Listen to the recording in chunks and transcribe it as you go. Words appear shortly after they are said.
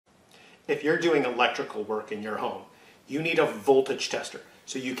If you're doing electrical work in your home, you need a voltage tester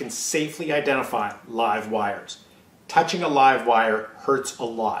so you can safely identify live wires. Touching a live wire hurts a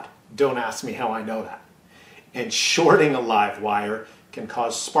lot. Don't ask me how I know that. And shorting a live wire can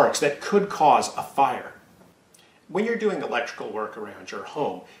cause sparks that could cause a fire. When you're doing electrical work around your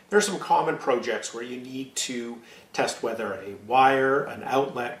home, there are some common projects where you need to test whether a wire, an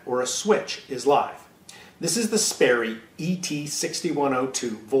outlet, or a switch is live. This is the Sperry ET6102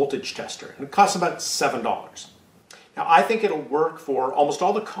 voltage tester, and it costs about $7. Now, I think it'll work for almost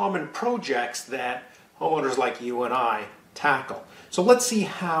all the common projects that homeowners like you and I tackle. So let's see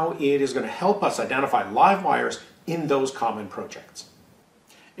how it is going to help us identify live wires in those common projects.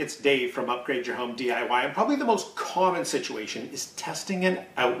 It's Dave from Upgrade Your Home DIY, and probably the most common situation is testing an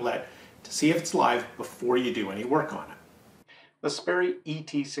outlet to see if it's live before you do any work on it. The Sperry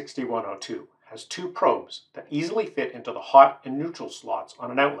ET6102 has two probes that easily fit into the hot and neutral slots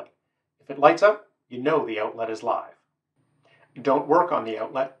on an outlet. If it lights up, you know the outlet is live. Don't work on the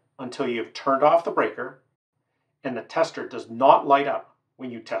outlet until you've turned off the breaker and the tester does not light up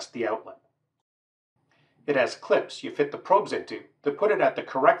when you test the outlet. It has clips you fit the probes into that put it at the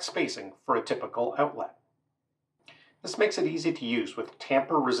correct spacing for a typical outlet. This makes it easy to use with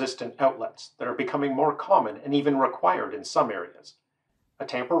tamper-resistant outlets that are becoming more common and even required in some areas. A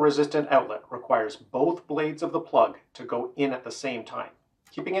tamper-resistant outlet requires both blades of the plug to go in at the same time,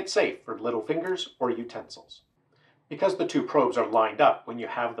 keeping it safe for little fingers or utensils. Because the two probes are lined up when you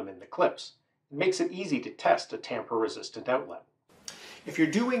have them in the clips, it makes it easy to test a tamper-resistant outlet. If you're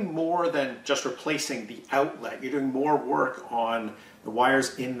doing more than just replacing the outlet, you're doing more work on the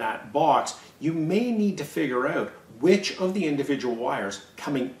wires in that box, you may need to figure out which of the individual wires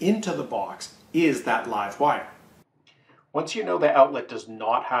coming into the box is that live wire. Once you know the outlet does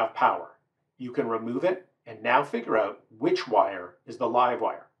not have power, you can remove it and now figure out which wire is the live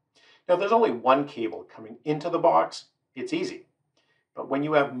wire. Now, if there's only one cable coming into the box, it's easy. But when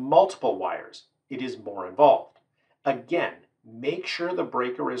you have multiple wires, it is more involved. Again, make sure the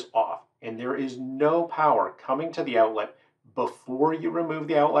breaker is off and there is no power coming to the outlet before you remove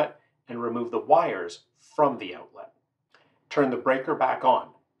the outlet and remove the wires from the outlet. Turn the breaker back on.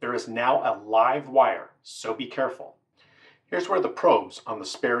 There is now a live wire, so be careful. Here's where the probes on the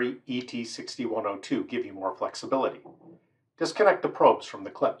Sperry ET6102 give you more flexibility. Disconnect the probes from the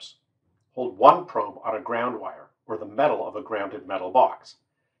clips. Hold one probe on a ground wire or the metal of a grounded metal box.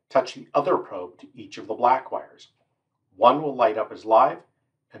 Touch the other probe to each of the black wires. One will light up as live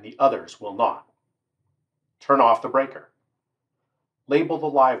and the others will not. Turn off the breaker. Label the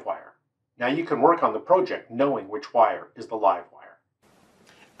live wire. Now you can work on the project knowing which wire is the live wire.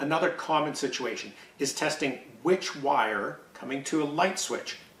 Another common situation is testing which wire coming to a light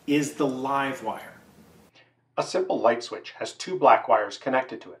switch is the live wire. A simple light switch has two black wires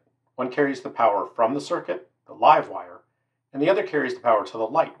connected to it. One carries the power from the circuit, the live wire, and the other carries the power to the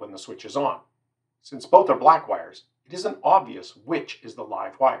light when the switch is on. Since both are black wires, it isn't obvious which is the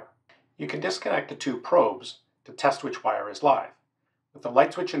live wire. You can disconnect the two probes to test which wire is live. With the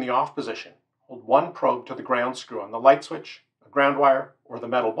light switch in the off position, hold one probe to the ground screw on the light switch, a ground wire, or the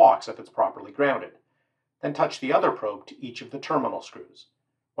metal box if it's properly grounded. Then touch the other probe to each of the terminal screws.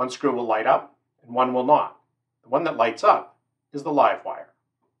 One screw will light up and one will not. The one that lights up is the live wire.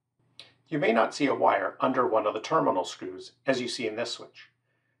 You may not see a wire under one of the terminal screws as you see in this switch.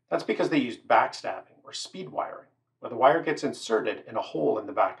 That's because they used backstabbing or speed wiring, where the wire gets inserted in a hole in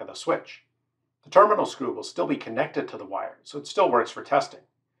the back of the switch. The terminal screw will still be connected to the wire, so it still works for testing.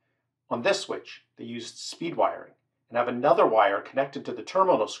 On this switch, they used speed wiring and have another wire connected to the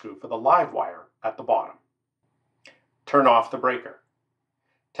terminal screw for the live wire at the bottom. Turn off the breaker.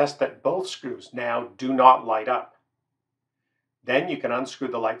 Test that both screws now do not light up. Then you can unscrew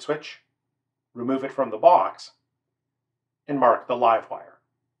the light switch, remove it from the box, and mark the live wire.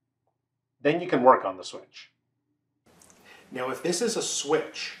 Then you can work on the switch. Now, if this is a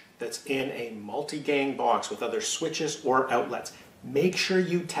switch that's in a multi-gang box with other switches or outlets, make sure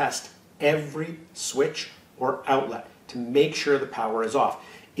you test every switch or outlet to make sure the power is off.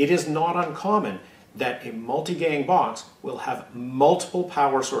 It is not uncommon that a multi-gang box will have multiple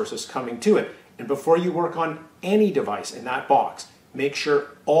power sources coming to it, and before you work on any device in that box, make sure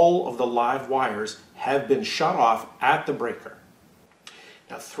all of the live wires have been shut off at the breaker.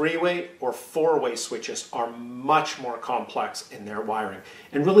 Now, three-way or four-way switches are much more complex in their wiring,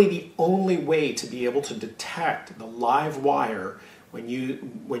 and really the only way to be able to detect the live wire when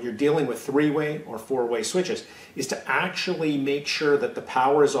you're dealing with three-way or four-way switches is to actually make sure that the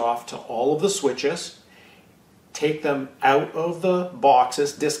power is off to all of the switches, take them out of the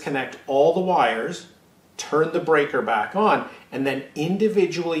boxes, disconnect all the wires, turn the breaker back on, and then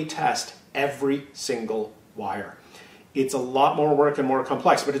individually test every single wire. It's a lot more work and more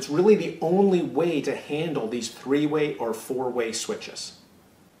complex, but it's really the only way to handle these 3-way or 4-way switches.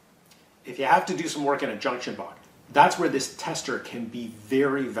 If you have to do some work in a junction box, that's where this tester can be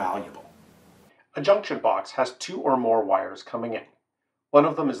very valuable. A junction box has 2 or more wires coming in. One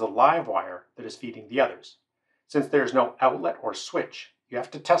of them is the live wire that is feeding the others. Since there's no outlet or switch, you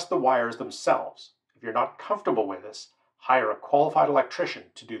have to test the wires themselves. If you're not comfortable with this, hire a qualified electrician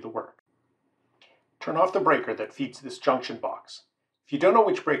to do the work. Turn off the breaker that feeds this junction box. If you don't know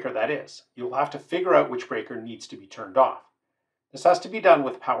which breaker that is, you'll have to figure out which breaker needs to be turned off. This has to be done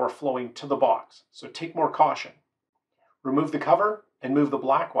with power flowing to the box, so take more caution. Remove the cover and move the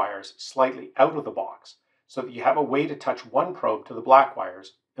black wires slightly out of the box so that you have a way to touch one probe to the black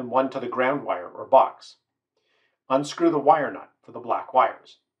wires and one to the ground wire or box. Unscrew the wire nut for the black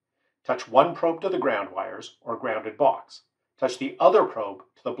wires. Touch one probe to the ground wires or grounded box. Touch the other probe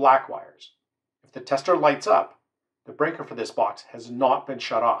to the black wires. If the tester lights up, the breaker for this box has not been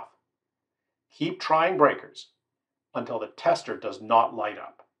shut off. Keep trying breakers until the tester does not light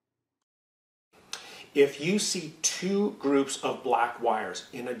up. If you see 2 groups of black wires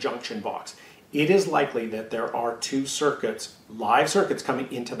in a junction box, it is likely that there are 2 circuits, live circuits,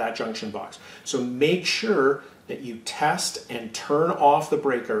 coming into that junction box. So make sure that you test and turn off the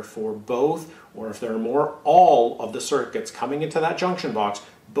breaker for both, or if there are more, all of the circuits coming into that junction box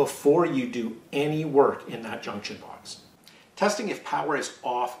before you do any work in that junction box. Testing if power is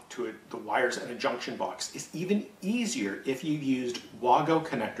off to the wires in a junction box is even easier if you used WAGO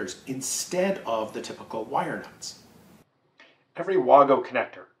connectors instead of the typical wire nuts. Every WAGO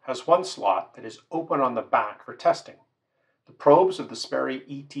connector has one slot that is open on the back for testing. The probes of the Sperry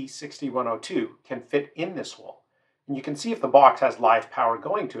ET6102 can fit in this hole, and you can see if the box has live power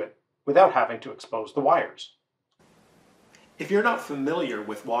going to it without having to expose the wires. If you're not familiar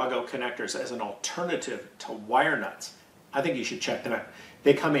with WAGO connectors as an alternative to wire nuts, I think you should check them out.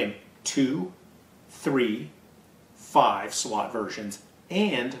 They come in 2, 3, 5 slot versions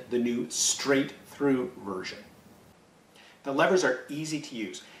and the new straight through version. The levers are easy to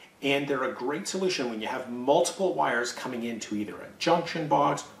use, and they're a great solution when you have multiple wires coming into either a junction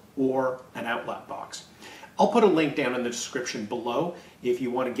box or an outlet box. I'll put a link down in the description below if you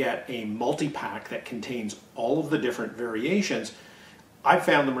want to get a multi-pack that contains all of the different variations. I've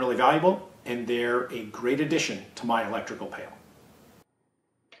found them really valuable, and they're a great addition to my electrical pail.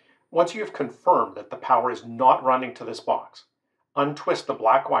 Once you have confirmed that the power is not running to this box, untwist the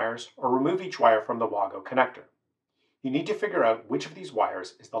black wires or remove each wire from the WAGO connector. You need to figure out which of these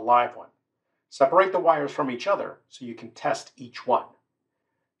wires is the live one. Separate the wires from each other so you can test each one.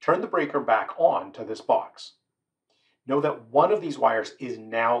 Turn the breaker back on to this box. Know that one of these wires is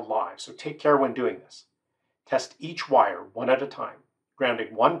now live, so take care when doing this. Test each wire one at a time,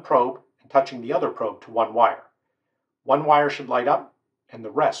 grounding one probe and touching the other probe to one wire. One wire should light up and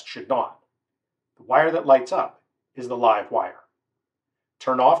the rest should not. The wire that lights up is the live wire.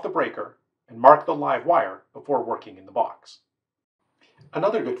 Turn off the breaker and mark the live wire before working in the box.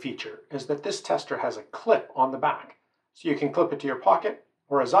 Another good feature is that this tester has a clip on the back, so you can clip it to your pocket,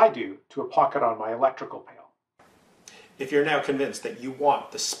 or as I do, to a pocket on my electrical pail. If you're now convinced that you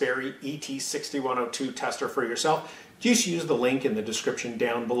want the Sperry ET6102 tester for yourself, just use the link in the description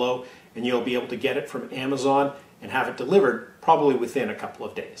down below and you'll be able to get it from Amazon and have it delivered probably within a couple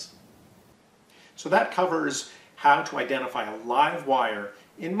of days. So that covers how to identify a live wire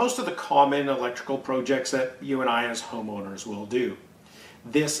in most of the common electrical projects that you and I as homeowners will do.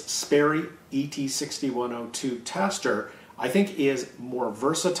 This Sperry ET6102 tester, I think, is more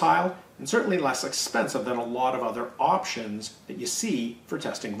versatile and certainly less expensive than a lot of other options that you see for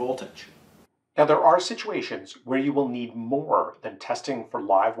testing voltage. Now, there are situations where you will need more than testing for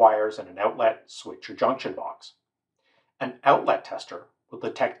live wires in an outlet, switch, or junction box. An outlet tester will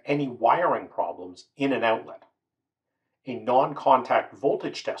detect any wiring problems in an outlet. A non-contact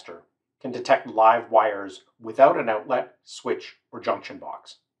voltage tester can detect live wires without an outlet, switch, or junction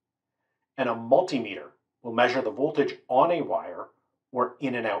box. And a multimeter will measure the voltage on a wire or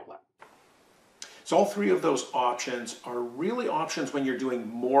in an outlet. So all 3 of those options are really options when you're doing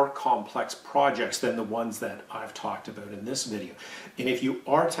more complex projects than the ones that I've talked about in this video. And if you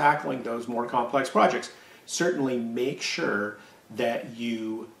are tackling those more complex projects, certainly make sure that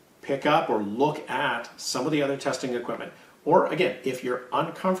you pick up or look at some of the other testing equipment. Or again, if you're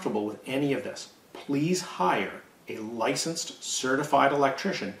uncomfortable with any of this, please hire a licensed, certified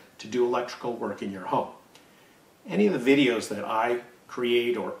electrician to do electrical work in your home. Any of the videos that I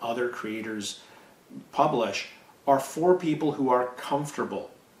create or other creators publish are for people who are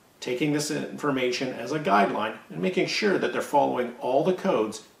comfortable taking this information as a guideline and making sure that they're following all the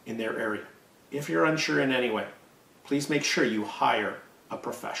codes in their area. If you're unsure in any way, please make sure you hire a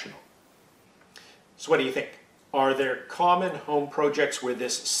professional. So what do you think? Are there common home projects where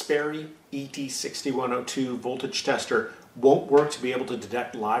this Sperry ET6102 voltage tester won't work to be able to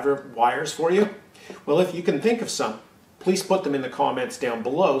detect live wires for you? Well, if you can think of some, please put them in the comments down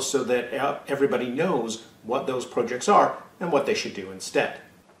below so that everybody knows what those projects are and what they should do instead.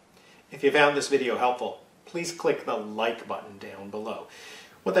 If you found this video helpful, please click the like button down below.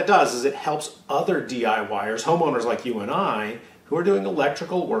 What that does is it helps other DIYers, homeowners like you and I, who are doing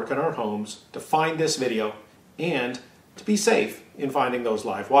electrical work in our homes, to find this video and to be safe in finding those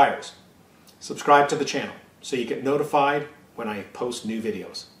live wires. Subscribe to the channel so you get notified when I post new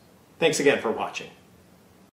videos. Thanks again for watching.